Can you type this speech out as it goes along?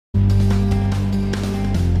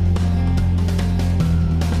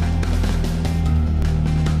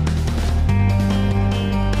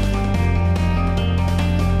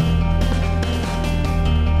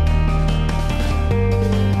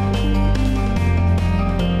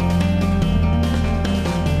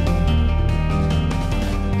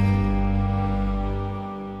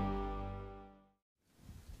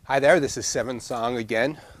Hi there, this is 7Song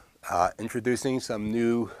again, introducing some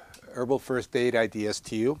new herbal first aid ideas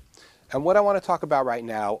to you. And what I want to talk about right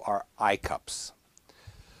now are eye cups.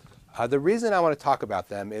 The reason I want to talk about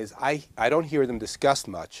them is I don't hear them discussed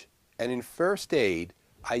much. And in first aid,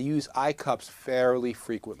 I use eye cups fairly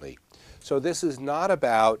frequently. So this is not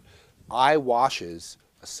about eye washes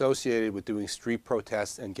associated with doing street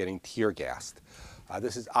protests and getting tear gassed.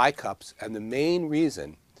 This is eye cups, and the main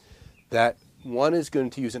reason that one is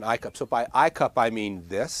going to use an eye cup. So by eye cup, I mean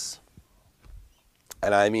this,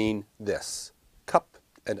 and I mean this. Cup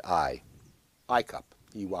and eye. Eye cup.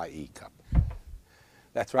 E-Y-E cup.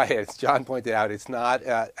 That's right. As John pointed out, it's not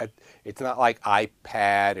like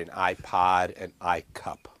iPad and iPod and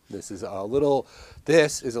iCup. This is a little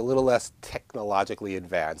less technologically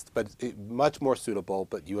advanced, but much more suitable.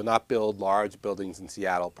 But you will not build large buildings in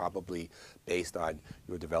Seattle, probably based on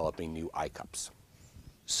your developing new eye cups.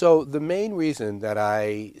 So the main reason that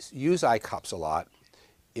I use eye cups a lot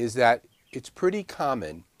is that it's pretty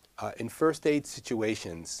common in first aid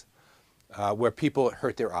situations where people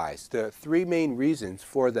hurt their eyes. The three main reasons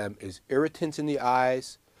for them is irritants in the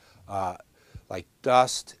eyes, like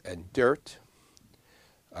dust and dirt,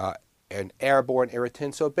 and airborne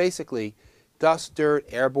irritants. So basically, dust, dirt,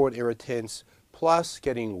 airborne irritants, plus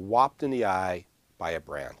getting whopped in the eye by a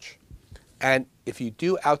branch. And if you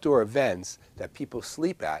do outdoor events that people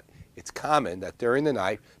sleep at, it's common that during the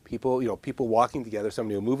night, people walking together,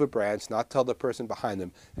 somebody will move a branch, not tell the person behind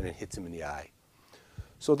them, and it hits them in the eye.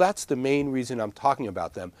 So that's the main reason I'm talking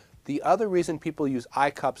about them. The other reason people use eye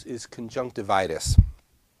cups is conjunctivitis.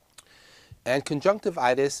 And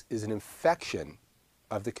conjunctivitis is an infection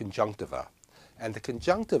of the conjunctiva. And the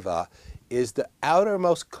conjunctiva is the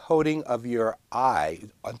outermost coating of your eye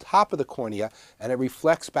on top of the cornea, and it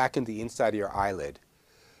reflects back in the inside of your eyelid.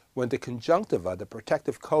 When the conjunctiva, the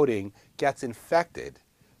protective coating, gets infected,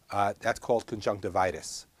 that's called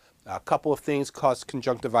conjunctivitis. A couple of things cause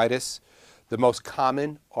conjunctivitis. The most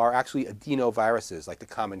common are actually adenoviruses, like the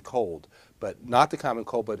common cold, but not the common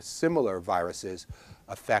cold, but similar viruses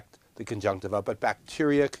affect the conjunctiva. But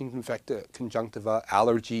bacteria can infect the conjunctiva,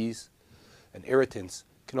 allergies, and irritants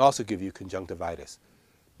can also give you conjunctivitis.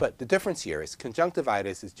 But the difference here is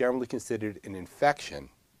conjunctivitis is generally considered an infection.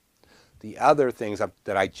 The other things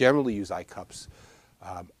that I generally use eye cups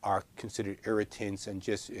are considered irritants, and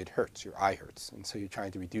just it hurts, your eye hurts. And so you're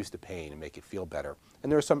trying to reduce the pain and make it feel better.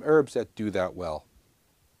 And there are some herbs that do that well.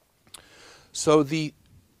 So the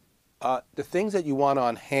things that you want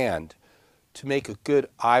on hand to make a good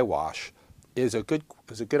eye wash is a good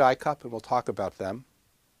eye cup, and we'll talk about them.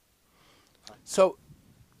 So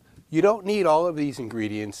you don't need all of these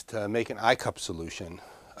ingredients to make an eye cup solution,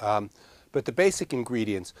 but the basic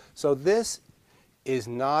ingredients. So this is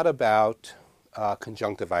not about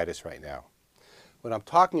conjunctivitis right now. What I'm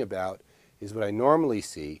talking about is what I normally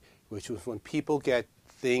see, which is when people get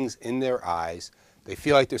things in their eyes, they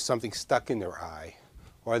feel like there's something stuck in their eye,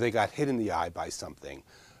 or they got hit in the eye by something.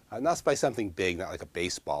 Not by something big, not like a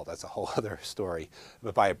baseball, that's a whole other story,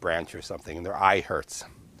 but by a branch or something, and their eye hurts.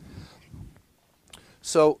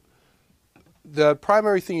 So the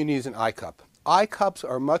primary thing you need is an eye cup. Eye cups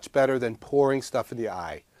are much better than pouring stuff in the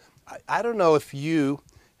eye. I don't know if you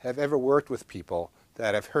have ever worked with people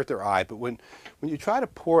that have hurt their eye, but when you try to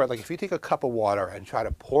pour it, like if you take a cup of water and try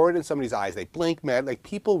to pour it in somebody's eyes, they blink mad, like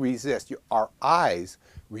people resist. Our eyes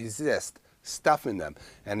resist stuff in them,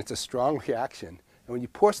 and it's a strong reaction. And when you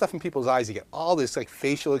pour stuff in people's eyes, you get all this like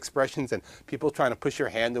facial expressions and people trying to push your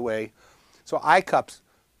hand away. So eye cups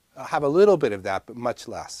have a little bit of that, but much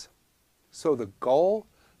less. So the goal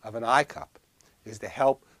of an eye cup is to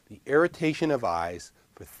help the irritation of eyes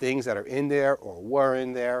for things that are in there or were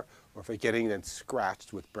in there, or for getting them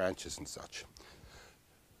scratched with branches and such.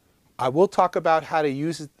 I will talk about how to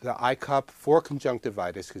use the eye cup for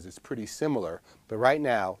conjunctivitis because it's pretty similar, but right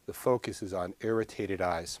now the focus is on irritated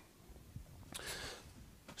eyes.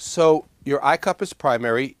 So your eye cup is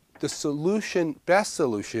primary. The best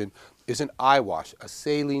solution is an eye wash, a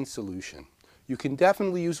saline solution. You can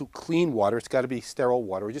definitely use clean water. It's got to be sterile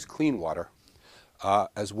water or just clean water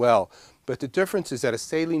as well. But the difference is that a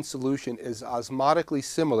saline solution is osmotically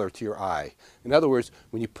similar to your eye. In other words,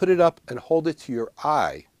 when you put it up and hold it to your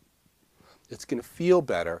eye, it's going to feel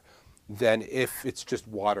better than if it's just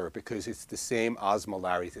water, because it's the same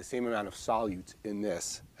osmolarity, the same amount of solutes in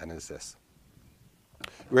this and as this.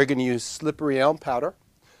 We're going to use slippery elm powder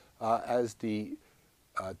as the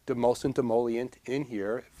demulcent emollient in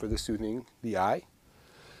here for the soothing the eye.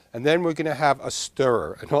 And then we're going to have a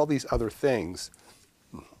stirrer, and all these other things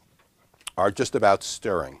are just about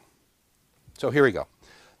stirring. So here we go.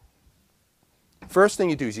 First thing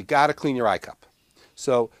you do is you got to clean your eye cup.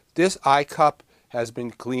 So This eye cup has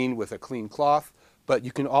been cleaned with a clean cloth, but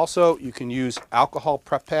you can use alcohol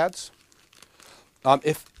prep pads.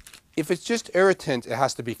 If it's just irritant, it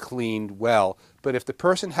has to be cleaned well, but if the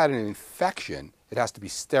person had an infection, it has to be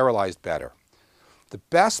sterilized better. The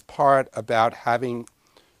best part about having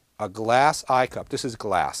a glass eye cup, this is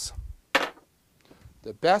glass.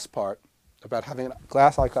 The best part about having a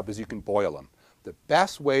glass eye cup is you can boil them. The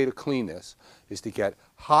best way to clean this is to get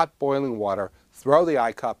hot boiling water, throw the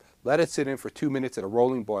eye cup, let it sit in for 2 minutes at a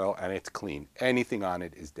rolling boil, and it's clean. Anything on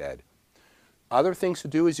it is dead. Other things to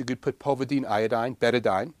do is you could put povidone iodine,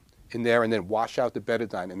 betadine, in there and then wash out the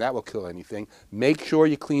betadine, and that will kill anything. Make sure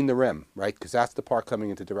you clean the rim, right? Because that's the part coming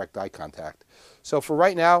into direct eye contact. So for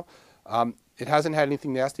right now, it hasn't had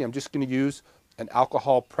anything nasty. I'm just going to use an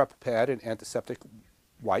alcohol prep pad, an antiseptic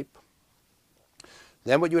wipe.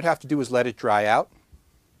 Then what you would have to do is let it dry out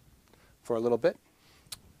for a little bit.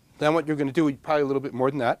 Then what you're going to do, probably a little bit more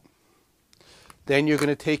than that. Then you're going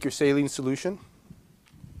to take your saline solution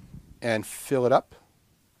and fill it up.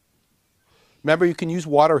 Remember, you can use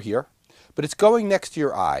water here, but it's going next to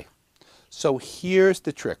your eye. So here's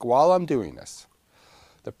the trick. While I'm doing this,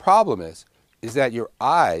 the problem is that your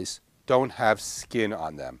eyes don't have skin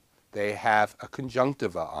on them. They have a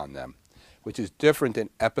conjunctiva on them, which is different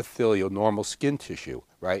than epithelial normal skin tissue,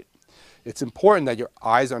 right? It's important that your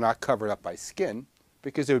eyes are not covered up by skin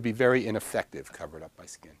because it would be very ineffective covered up by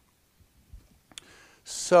skin.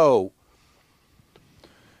 So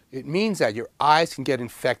it means that your eyes can get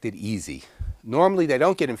infected easy. Normally they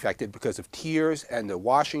don't get infected because of tears and the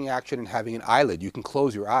washing action and having an eyelid. You can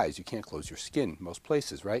close your eyes. You can't close your skin most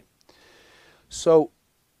places, right? So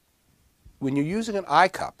when you're using an eye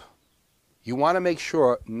cup, you want to make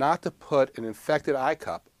sure not to put an infected eye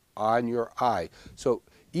cup on your eye. So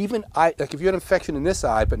even like if you have an infection in this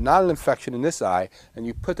eye but not an infection in this eye, and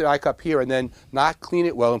you put the eye cup here and then not clean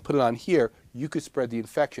it well and put it on here, you could spread the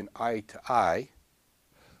infection eye to eye.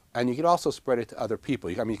 And you can also spread it to other people.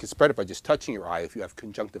 I mean, you can spread it by just touching your eye if you have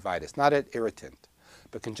conjunctivitis, not an irritant,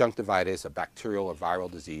 but conjunctivitis, a bacterial or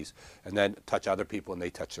viral disease, and then touch other people and they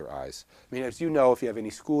touch their eyes. I mean, as you know, if you have any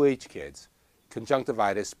school-age kids,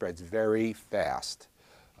 conjunctivitis spreads very fast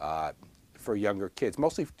for younger kids,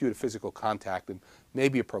 mostly due to physical contact and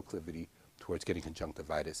maybe a proclivity towards getting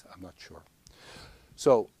conjunctivitis. I'm not sure.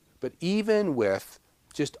 So, but even with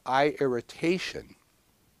just eye irritation,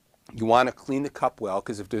 you want to clean the cup well,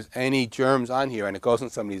 because if there's any germs on here and it goes in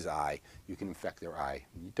somebody's eye, you can infect their eye.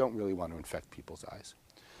 You don't really want to infect people's eyes.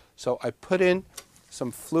 So I put in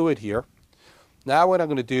some fluid here. Now what I'm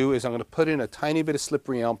going to do is I'm going to put in a tiny bit of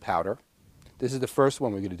slippery elm powder. This is the first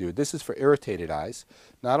one we're going to do. This is for irritated eyes.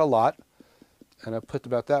 Not a lot. And I put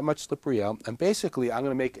about that much slippery elm. And basically I'm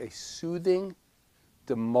going to make a soothing,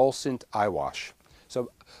 demulcent eye wash.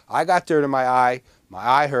 So I got dirt in my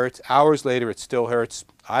eye hurts, hours later it still hurts.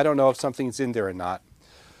 I don't know if something's in there or not.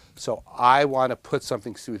 So I want to put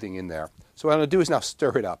something soothing in there. So what I'm going to do is now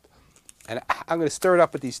stir it up. And I'm going to stir it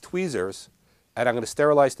up with these tweezers, and I'm going to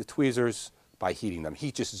sterilize the tweezers by heating them.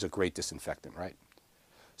 Heat just is a great disinfectant, right?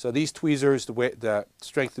 So these tweezers, the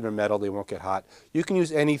strength of the metal, they won't get hot. You can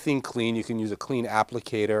use anything clean. You can use a clean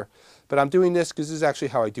applicator. But I'm doing this because this is actually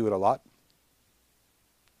how I do it a lot.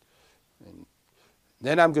 And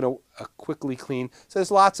then I'm going to quickly clean. So there's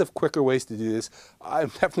lots of quicker ways to do this. I'm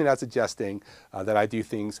definitely not suggesting that I do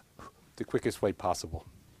things the quickest way possible.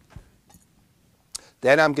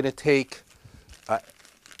 Then I'm going to take a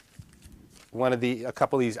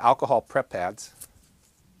couple of these alcohol prep pads,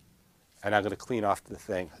 and I'm going to clean off the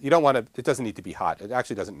thing. You don't want to, it doesn't need to be hot. It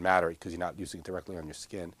actually doesn't matter because you're not using it directly on your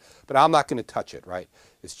skin. But I'm not going to touch it, right?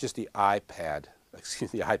 It's just the iPad.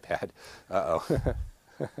 Excuse me, the iPad. Uh-oh.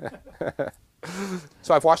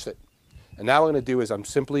 So I've washed it. And now what I'm going to do is I'm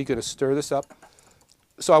simply going to stir this up.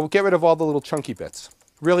 So I will get rid of all the little chunky bits.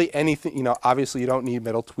 Really anything, you know, obviously you don't need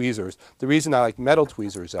metal tweezers. The reason I like metal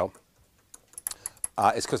tweezers, though,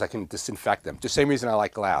 is because I can disinfect them. Just the same reason I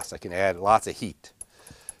like glass. I can add lots of heat.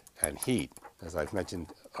 And heat, as I've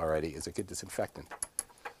mentioned already, is a good disinfectant.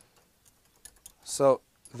 So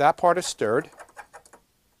that part is stirred.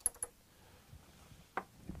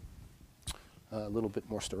 A little bit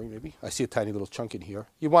more stirring, maybe. I see a tiny little chunk in here.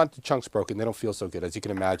 You want the chunks broken. They don't feel so good. As you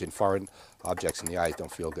can imagine, foreign objects in the eye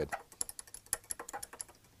don't feel good.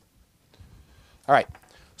 All right.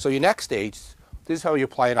 So your next stage, this is how you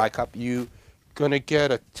apply an eye cup. You're going to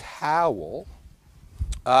get a towel.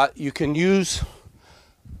 You can use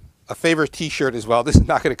a favorite T-shirt as well. This is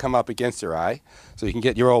not going to come up against your eye. So you can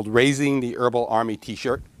get your old Raising the Herbal Army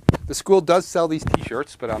T-shirt. The school does sell these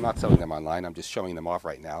T-shirts, but I'm not selling them online. I'm just showing them off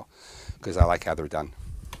right now because I like how they're done.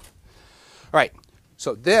 All right,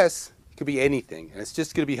 so this could be anything. And it's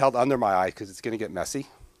just going to be held under my eye because it's going to get messy.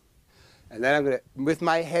 And then I'm going to, with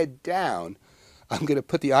my head down, I'm going to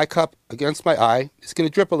put the eye cup against my eye. It's going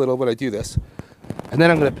to drip a little when I do this. And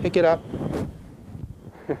then I'm going to pick it up.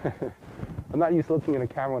 I'm not used to looking in a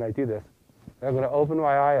camera when I do this. And I'm going to open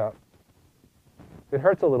my eye up. It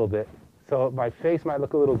hurts a little bit, so my face might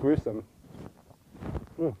look a little gruesome.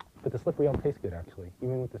 But the slippery elm tastes good, actually,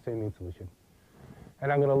 even with the saline solution.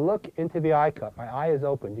 And I'm going to look into the eye cup. My eye is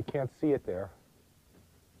open. You can't see it there.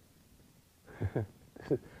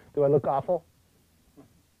 Do I look awful?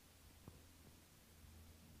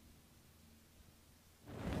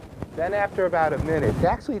 Then after about a minute,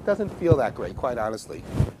 actually it doesn't feel that great, quite honestly.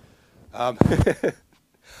 And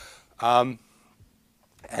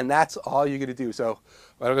that's all you're going to do. So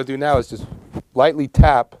what I'm going to do now is just lightly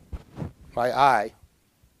tap my eye.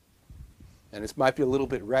 And this might be a little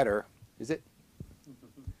bit redder. Is it?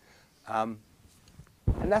 And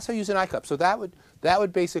that's how you use an eye cup. So that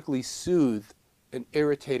would basically soothe an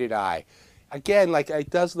irritated eye. Again, like it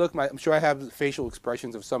does look, I'm sure I have the facial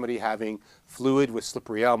expressions of somebody having fluid with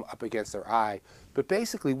slippery elm up against their eye. But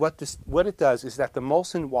basically what it does is that the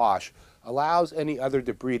Molson wash allows any other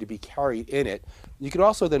debris to be carried in it. You can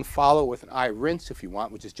also then follow it with an eye rinse if you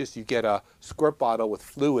want, which is just you get a squirt bottle with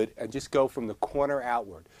fluid and just go from the corner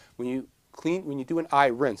outward. When you do an eye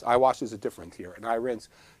rinse, eye wash is a difference here. An eye rinse,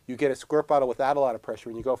 you get a squirt bottle without a lot of pressure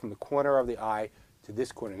and you go from the corner of the eye to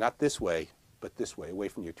this corner, not this way, but this way, away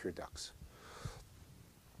from your tear ducts.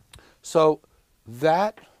 So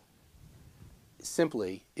that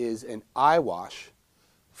simply is an eye wash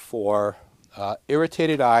for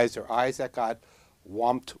irritated eyes or eyes that got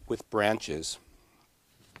whomped with branches.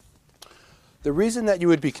 The reason that you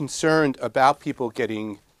would be concerned about people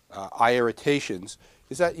getting eye irritations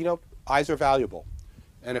is that, you know, eyes are valuable.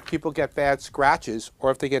 And if people get bad scratches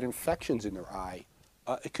or if they get infections in their eye,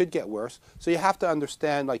 it could get worse. So you have to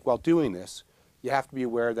understand, like while doing this, you have to be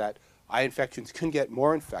aware that eye infections can get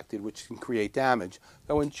more infected, which can create damage.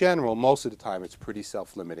 Though in general, most of the time, it's pretty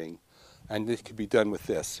self-limiting. And this could be done with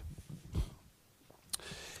this.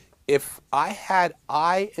 If I had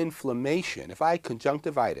eye inflammation, if I had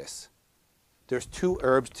conjunctivitis, there's 2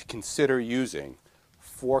 herbs to consider using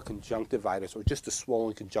for conjunctivitis or just a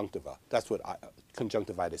swollen conjunctiva. That's what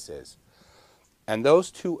conjunctivitis is. And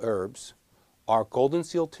those 2 herbs are golden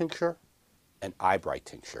seal tincture and eyebright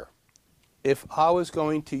tincture. If I was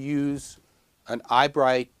going to use an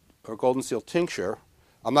eyebright or golden seal tincture,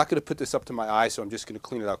 I'm not going to put this up to my eye, so I'm just going to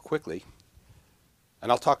clean it out quickly.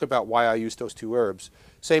 And I'll talk about why I use those 2 herbs.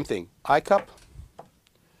 Same thing, eye cup,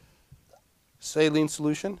 saline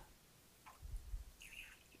solution.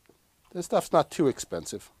 This stuff's not too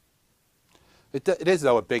expensive. It is,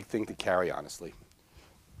 though, a big thing to carry, honestly.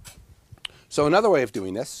 So another way of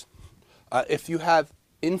doing this, if you have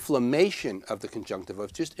inflammation of the conjunctiva,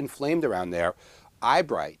 if just inflamed around there,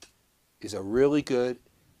 eyebright is a really good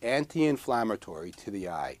anti-inflammatory to the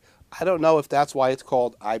eye. I don't know if that's why it's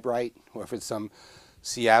called eyebright or if it's some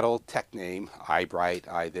Seattle tech name, eyebright,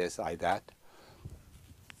 eye this, eye that,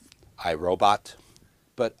 iRobot.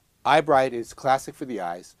 But eyebright is classic for the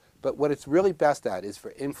eyes, but what it's really best at is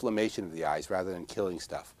for inflammation of the eyes rather than killing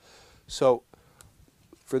stuff. So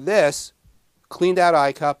for this, cleaned out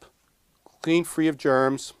eye cup, clean free of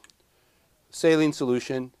germs, saline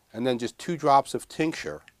solution, and then just 2 drops of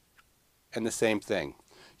tincture, and the same thing.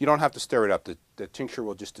 You don't have to stir it up. The tincture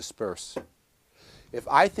will just disperse. If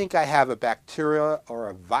I think I have a bacteria or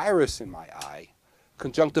a virus in my eye,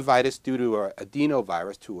 conjunctivitis due to an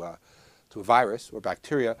adenovirus, to a virus or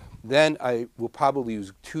bacteria, then I will probably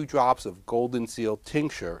use 2 drops of golden seal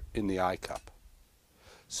tincture in the eye cup.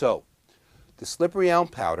 So the slippery elm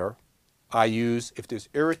powder I use if there's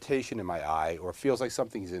irritation in my eye or feels like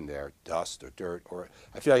something's in there, dust or dirt, or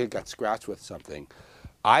I feel like it got scratched with something.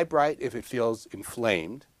 Eyebright if it feels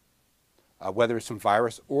inflamed, whether it's some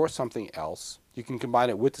virus or something else. You can combine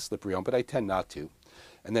it with the slippery elm, but I tend not to.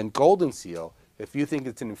 And then golden seal if you think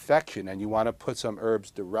it's an infection and you want to put some herbs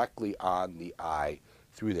directly on the eye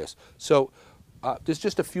through this. So there's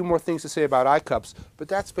just a few more things to say about eye cups, but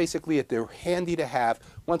that's basically it. They're handy to have.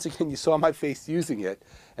 Once again, you saw my face using it,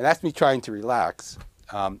 and that's me trying to relax,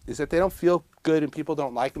 is that they don't feel good and people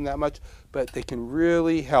don't like them that much, but they can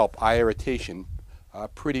really help eye irritation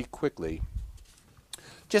pretty quickly.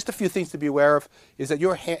 Just a few things to be aware of is that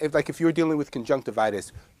if you're dealing with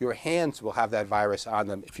conjunctivitis, your hands will have that virus on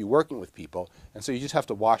them if you're working with people, and so you just have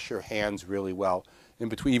to wash your hands really well in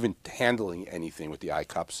between even handling anything with the eye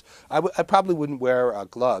cups. I probably wouldn't wear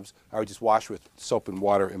gloves. I would just wash with soap and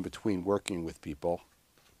water in between working with people.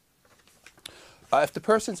 If the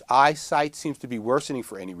person's eyesight seems to be worsening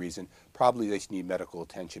for any reason, probably they need medical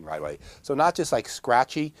attention right away. So not just like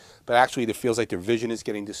scratchy, but actually it feels like their vision is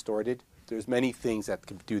getting distorted. There's many things that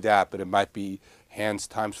can do that, but it might be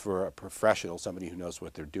times for a professional, somebody who knows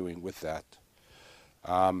what they're doing with that.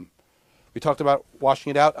 We talked about washing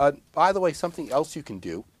it out. By the way, something else you can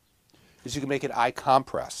do is you can make an eye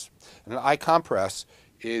compress. And an eye compress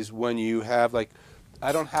is when you have like,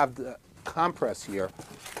 I don't have the compress here,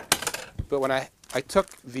 but when I took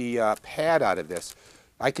the pad out of this,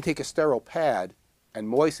 I could take a sterile pad and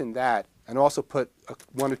moisten that and also put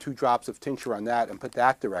 1 or 2 drops of tincture on that and put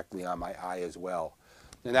that directly on my eye as well.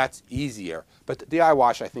 And that's easier. But the eye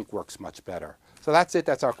wash, I think, works much better. So that's it.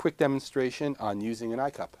 That's our quick demonstration on using an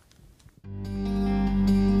eye cup.